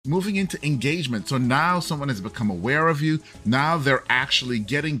moving into engagement. So now someone has become aware of you. Now they're actually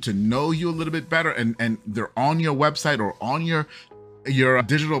getting to know you a little bit better, and they're on your website or on your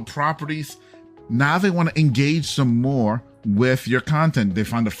digital properties. Now they want to engage some more with your content. They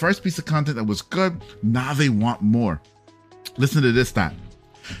found the first piece of content that was good. Now they want more. Listen to this stat.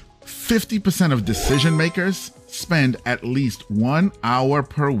 50% of decision makers spend at least 1 hour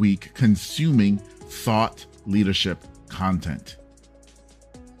per week consuming thought leadership content.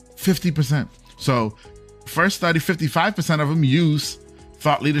 50%. So first study, 55% of them use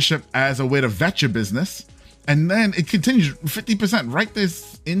thought leadership as a way to vet your business. And then it continues 50%, right there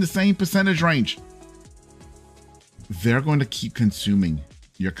in the same percentage range. They're going to keep consuming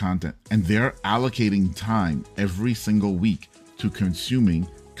your content, and they're allocating time every single week to consuming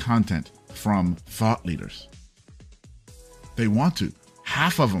content from thought leaders. They want to.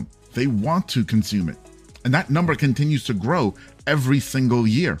 Half of them, they want to consume it. And that number continues to grow every single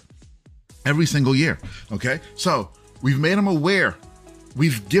year. Every single year. Okay. So we've made them aware.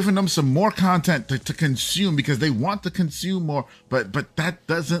 We've given them some more content to consume because they want to consume more, but that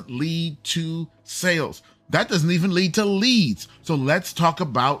doesn't lead to sales. That doesn't even lead to leads. So let's talk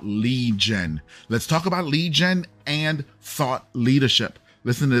about lead gen. Let's talk about lead gen and thought leadership.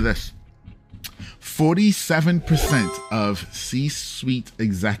 Listen to this. 47% of C-suite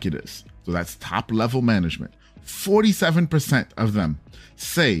executives, so that's top level management, 47% of them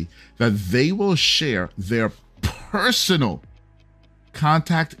say that they will share their personal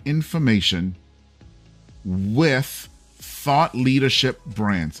contact information with thought leadership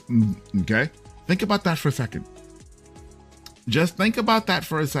brands. Okay? Think about that for a second. Just think about that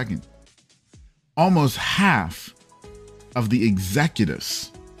for a second. Almost half of the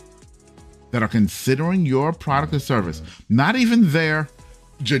executives that are considering your product or service, not even their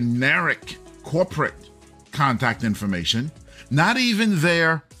generic corporate contact information, not even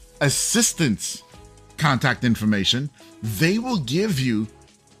their assistant's contact information, they will give you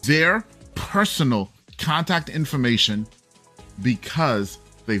their personal contact information because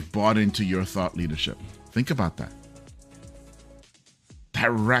they've bought into your thought leadership. Think about that.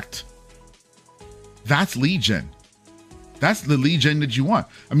 Direct. That's lead gen. That's the lead gen that you want.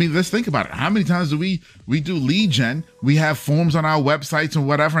 I mean, let's think about it. How many times do we do lead gen? We have forms on our websites and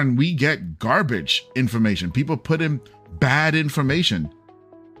whatever, and we get garbage information. People put in bad information,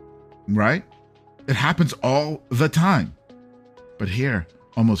 right? It happens all the time. But here,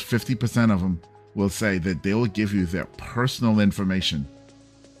 almost 50% of them will say that they will give you their personal information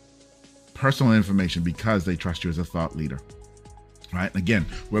because they trust you as a thought leader, right? Again,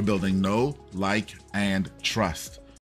 we're building know, like, and trust.